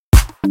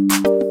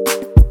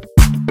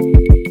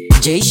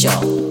J Shaw,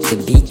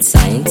 the beat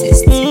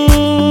scientist.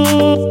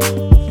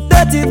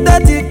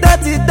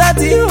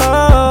 Dirty,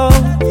 oh.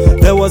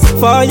 There was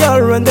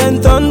fire and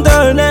then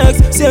thunder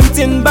next. Same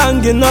thing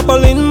banging up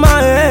all in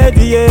my head,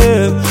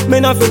 yeah.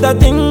 Man, I feel that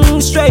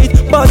thing straight,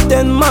 but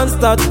then man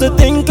start to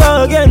think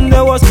again.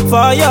 There was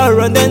fire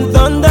and then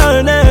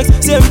thunder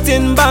next. Same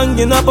thing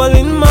banging up all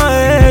in my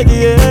head,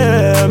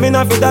 yeah. Man,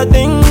 I feel that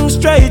thing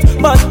straight,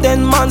 but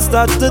then man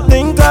start to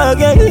think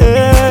again,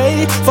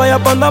 yeah. Fire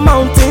upon the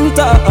mountain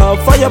top,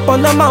 fire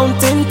upon the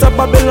mountain top,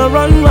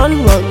 Babylon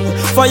run.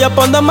 Fire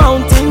upon the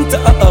mountain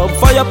top,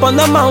 fire upon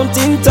the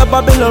mountain top,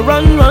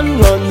 Babylon run.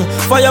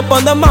 Fire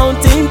upon the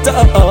mountain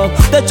top,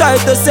 they try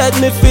to set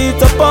me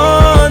feet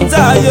upon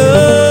Zion.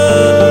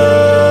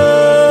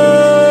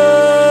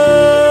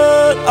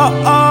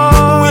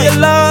 We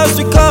lost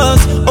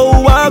because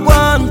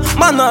Wagwan,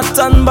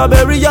 Manhattan,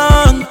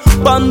 Barbarian,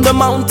 upon the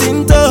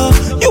mountain top.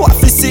 You have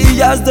to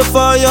see as the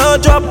fire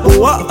drop.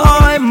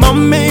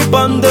 Mommy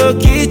on the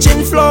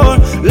kitchen floor,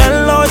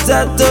 landlord's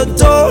at the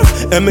door.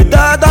 And me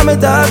dada,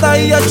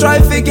 yeah, try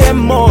to get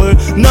more.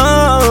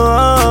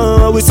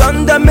 No, we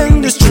send them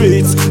in the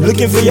streets,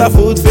 looking for your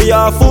food for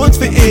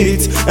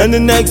eat. And the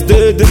next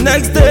day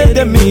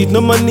they meet.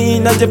 No money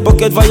in your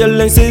pocket,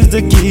 violence is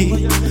the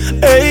key.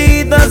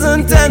 Hey,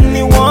 doesn't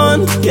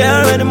anyone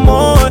care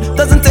anymore?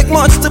 Doesn't take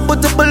much to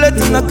put the bullet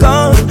in the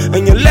gun,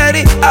 and you let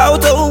it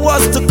out. Oh,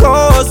 what's the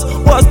cause?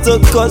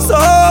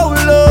 Oh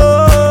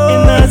Lord.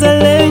 And as I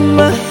lay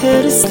my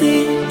head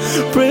asleep,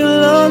 pray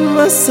Lord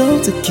my soul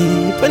to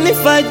keep. And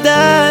if I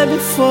die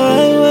before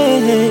I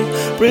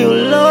wake, pray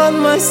Lord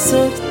my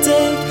soul to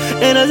take.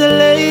 And as I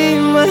lay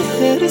my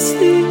head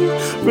asleep,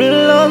 pray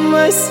Lord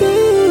my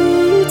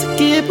soul to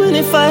keep. And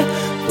if I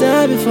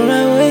die before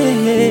I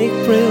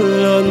wake, pray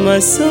Lord my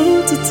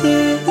soul to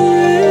take.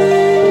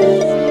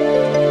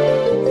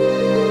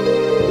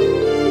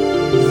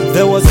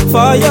 There was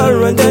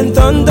fire and then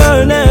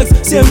thunder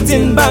next. Same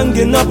thing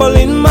banging up all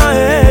in my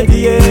head,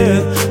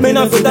 yeah. Man,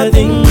 I feel that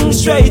thing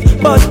straight,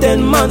 but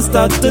then man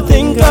start to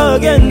think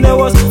again. There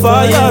was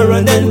fire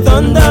and then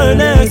thunder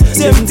next.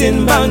 Same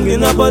thing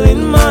banging up all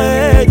in my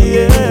head,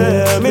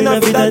 yeah. Man, I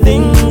feel that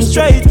thing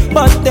straight,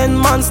 but then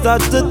man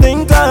start to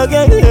think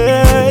again,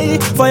 yeah.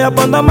 Fire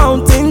upon the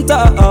mountain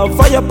top,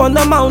 fire upon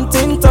the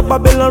mountain top,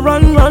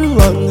 Babylon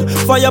run.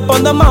 Fire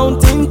upon the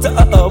mountain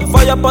top,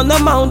 fire upon the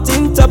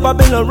mountain top,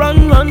 Babylon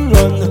run.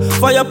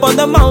 Fire upon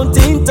the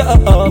mountain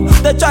top,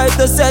 they try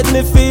to set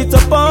me feet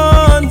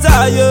upon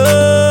Zion.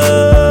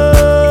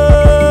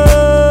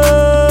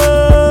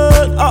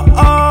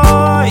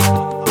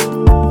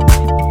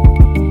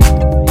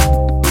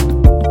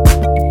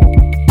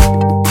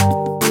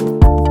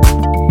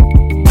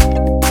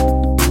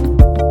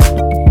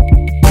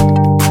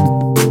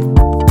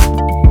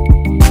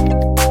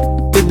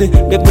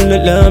 They pull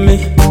it love me,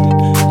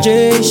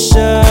 J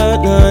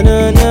Shaw,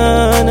 na.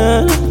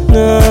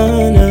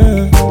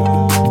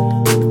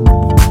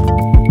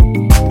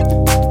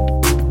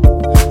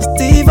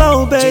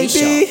 J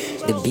Shaw,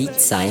 the beat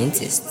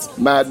scientist.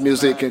 Mad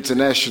Music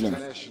International.